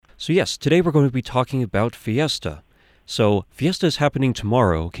So yes, today we're going to be talking about Fiesta. So Fiesta is happening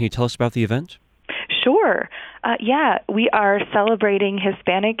tomorrow. Can you tell us about the event? Sure. We are celebrating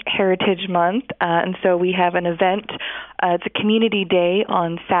Hispanic Heritage Month, and so we have an event. It's a community day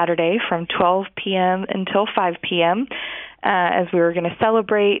on Saturday from 12 p.m. until 5 p.m., as we were going to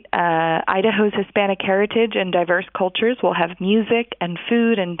celebrate Idaho's Hispanic heritage and diverse cultures. We'll have music and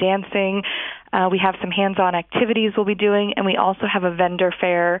food and dancing. We have some hands-on activities we'll be doing, and we also have a vendor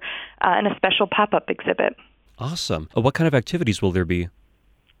fair and a special pop-up exhibit. Awesome. What kind of activities will there be?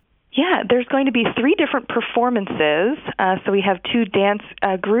 Yeah, there's going to be 3 different performances. So we have 2 dance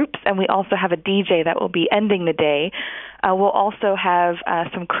groups, and we also have a DJ that will be ending the day. We'll also have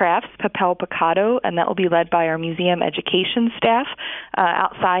some crafts, papel picado, and that will be led by our museum education staff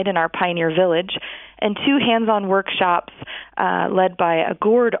outside in our Pioneer Village, and 2 hands-on workshops led by a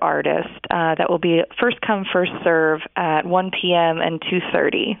gourd artist that will be first come, first serve at 1 p.m. and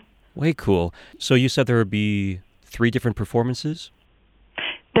 2:30. Way cool. So you said there would be 3 different performances?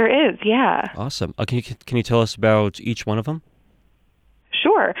 There is, yeah. Awesome. Can you tell us about each one of them?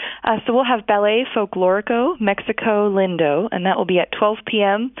 Sure. So we'll have Ballet Folklorico Mexico Lindo, and that will be at 12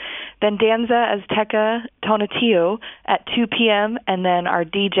 p.m. Then Danza Azteca Tonatiuh at 2 p.m., and then our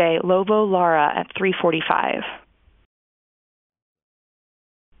DJ Lobo Lara at 3:45.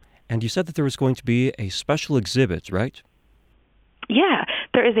 And you said that there was going to be a special exhibit, right? Yeah,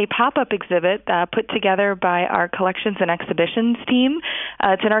 there is a pop-up exhibit put together by our collections and exhibitions team.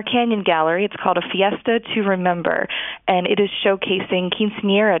 It's in our Canyon Gallery. It's called A Fiesta to Remember, and it is showcasing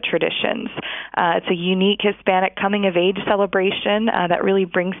quinceañera traditions. It's a unique Hispanic coming-of-age celebration that really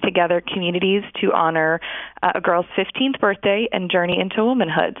brings together communities to honor a girl's 15th birthday and journey into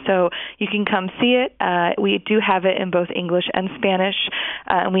womanhood. So you can come see it. We do have it in both English and Spanish,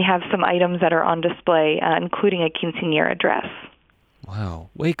 and we have some items that are on display, including a quinceañera dress. Wow,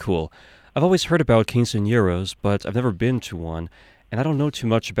 way cool. I've always heard about quinceañeras, but I've never been to one, and I don't know too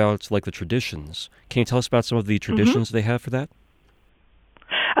much about the traditions. Can you tell us about some of the traditions they have for that?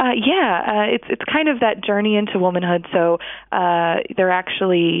 It's kind of that journey into womanhood. So they're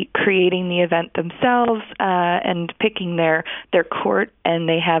actually creating the event themselves and picking their court, and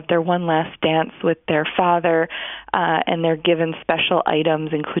they have their one last dance with their father, and they're given special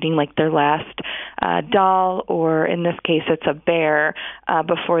items, including their last doll, or in this case, it's a bear,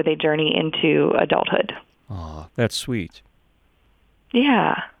 before they journey into adulthood. Aw, that's sweet.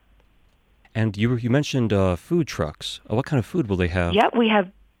 Yeah. And you mentioned food trucks. What kind of food will they have? We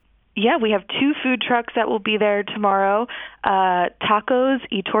have 2 food trucks that will be there tomorrow, Tacos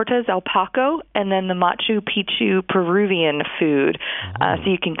y Tortas El Paco, and then the Machu Picchu Peruvian food. So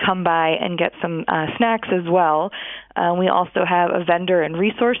you can come by and get some snacks as well. We also have a vendor and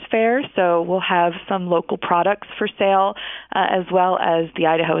resource fair, so we'll have some local products for sale, as well as the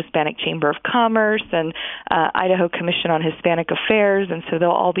Idaho Hispanic Chamber of Commerce and Idaho Commission on Hispanic Affairs, and so they'll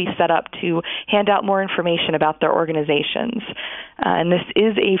all be set up to hand out more information about their organizations. And this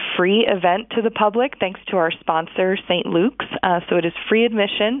is a free event to the public, thanks to our sponsor, St. Luke's, so it is free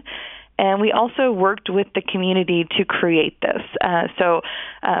admission. And we also worked with the community to create this. So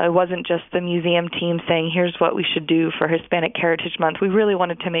it wasn't just the museum team saying, here's what we should do for Hispanic Heritage Month. We really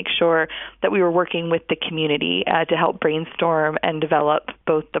wanted to make sure that we were working with the community to help brainstorm and develop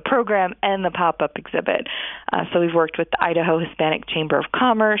both the program and the pop-up exhibit. So we've worked with the Idaho Hispanic Chamber of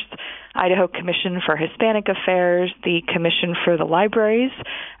Commerce, Idaho Commission for Hispanic Affairs, the Commission for the Libraries,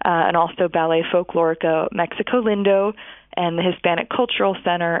 and also Ballet Folklorico Mexico Lindo, and the Hispanic Cultural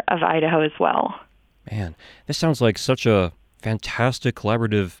Center of Idaho as well. Man, this sounds like such a fantastic,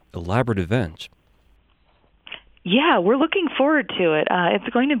 elaborate event. Yeah, we're looking forward to it. I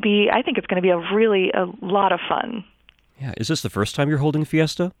think it's going to be a lot of fun. Yeah, is this the first time you're holding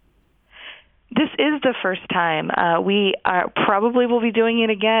Fiesta? This is the first time. We probably will be doing it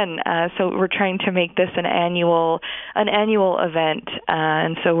again. So we're trying to make this an annual event,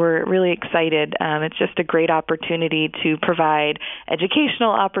 and so we're really excited. It's just a great opportunity to provide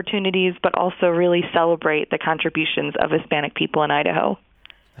educational opportunities, but also really celebrate the contributions of Hispanic people in Idaho.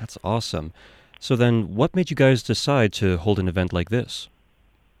 That's awesome. So then, what made you guys decide to hold an event like this?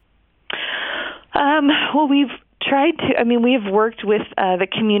 Well, we have worked with the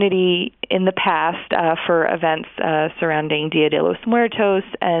community in the past for events surrounding Dia de los Muertos,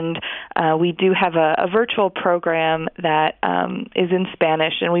 and we do have a virtual program that is in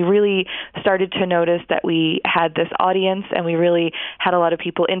Spanish, and we really started to notice that we had this audience, and we really had a lot of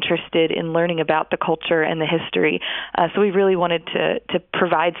people interested in learning about the culture and the history. So we really wanted to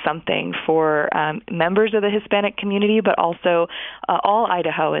provide something for members of the Hispanic community, but also all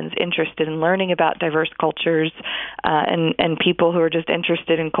Idahoans interested in learning about diverse cultures and people who are just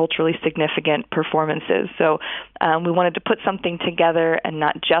interested in culturally significant performances. So we wanted to put something together, and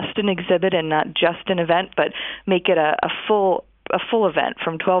not just an exhibit and not just an event, but make it a full event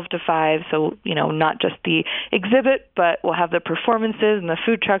from 12 to 5. So, not just the exhibit, but we'll have the performances and the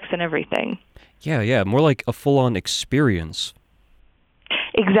food trucks and everything. Yeah, more like a full-on experience.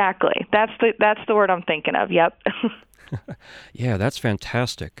 Exactly. That's the word I'm thinking of. Yep. Yeah, that's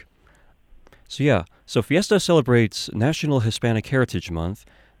fantastic. So Fiesta celebrates National Hispanic Heritage Month.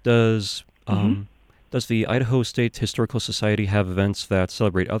 Does the Idaho State Historical Society have events that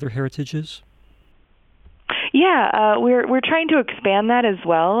celebrate other heritages? Yeah, we're trying to expand that as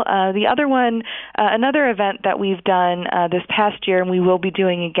well. The other one, another event that we've done this past year, and we will be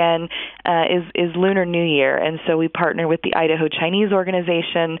doing again, is Lunar New Year, and so we partner with the Idaho Chinese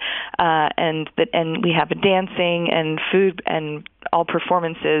Organization, and we have a dancing and food and all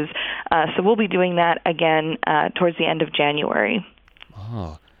performances. So we'll be doing that again towards the end of January.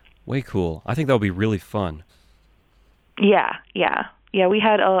 Oh, way cool! I think that'll be really fun. Yeah. Yeah, we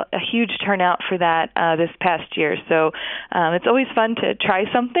had a huge turnout for that this past year. So it's always fun to try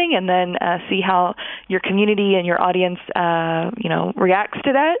something and then see how your community and your audience, reacts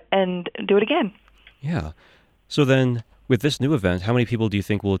to that and do it again. Yeah. So then, with this new event, how many people do you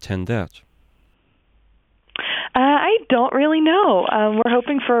think will attend that? I don't really know. We're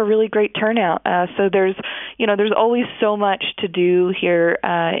hoping for a really great turnout. So there's always so much to do here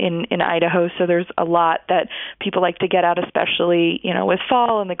in Idaho. So there's a lot that people like to get out, especially with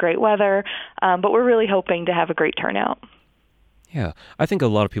fall and the great weather. But we're really hoping to have a great turnout. Yeah, I think a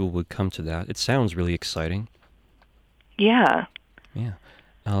lot of people would come to that. It sounds really exciting. Yeah. Yeah.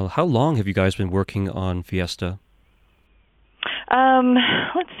 How long have you guys been working on Fiesta?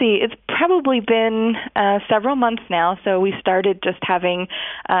 Let's see. It's probably been several months now. So we started just having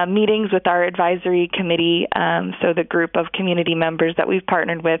meetings with our advisory committee, so the group of community members that we've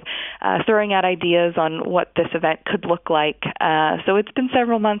partnered with, throwing out ideas on what this event could look like. So it's been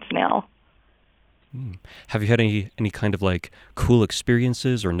several months now. Have you had any kind of cool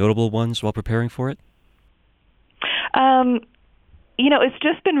experiences or notable ones while preparing for it? It's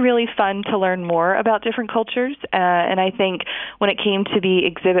just been really fun to learn more about different cultures. And I think when it came to the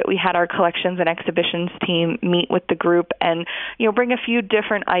exhibit, we had our collections and exhibitions team meet with the group and, bring a few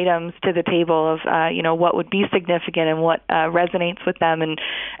different items to the table of, what would be significant and what resonates with them and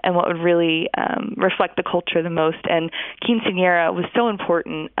what would really reflect the culture the most. And quinceañera was so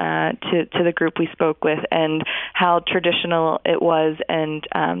important to the group we spoke with, and how traditional it was, and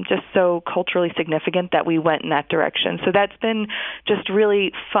just so culturally significant that we went in that direction. So that's been just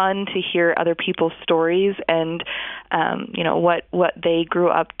really fun to hear other people's stories and what they grew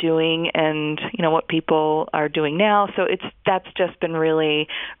up doing and what people are doing now. So that's just been really,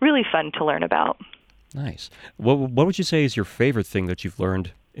 really fun to learn about. Nice. What would you say is your favorite thing that you've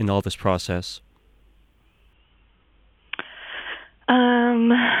learned in all this process?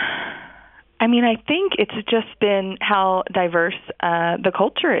 I think it's just been how diverse the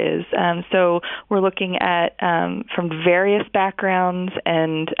culture is. So we're looking at from various backgrounds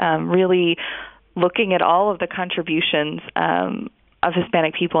and really looking at all of the contributions of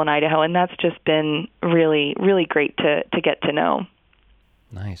Hispanic people in Idaho, and that's just been really, really great to get to know.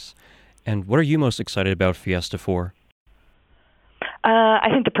 Nice. And what are you most excited about Fiesta for? I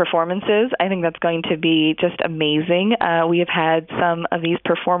think the performances. I think that's going to be just amazing. We have had some of these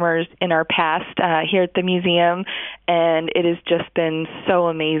performers in our past here at the museum, and it has just been so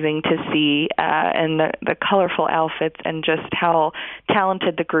amazing to see, and the colorful outfits and just how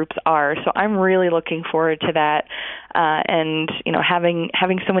talented the groups are. So I'm really looking forward to that, and having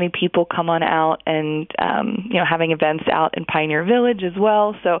so many people come on out, and having events out in Pioneer Village as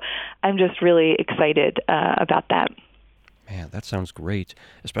well. So I'm just really excited about that. Man, that sounds great,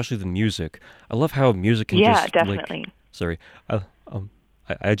 especially the music. I love how music can definitely.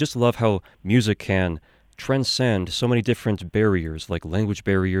 I just love how music can transcend so many different barriers, like language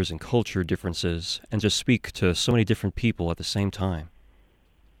barriers and culture differences, and just speak to so many different people at the same time.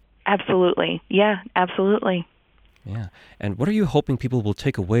 Absolutely. Yeah, absolutely. Yeah. And what are you hoping people will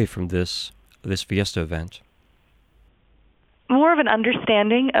take away from this Fiesta event? More of an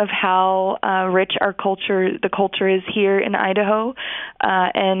understanding of how rich the culture is here in Idaho,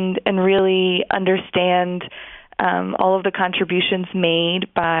 and really understand all of the contributions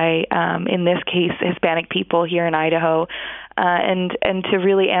made by, in this case, Hispanic people here in Idaho, and to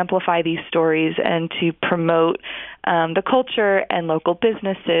really amplify these stories and to promote the culture and local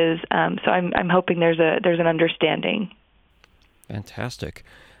businesses. So I'm hoping there's an understanding. Fantastic.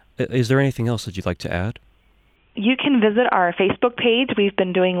 Is there anything else that you'd like to add? You can visit our Facebook page. We've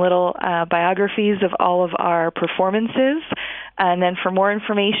been doing little biographies of all of our performances. And then for more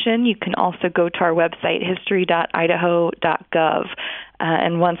information, you can also go to our website, history.idaho.gov.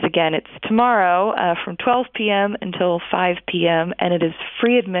 And once again, it's tomorrow from 12 p.m. until 5 p.m., and it is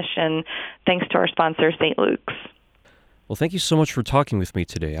free admission thanks to our sponsor, St. Luke's. Well, thank you so much for talking with me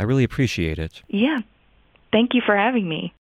today. I really appreciate it. Yeah. Thank you for having me.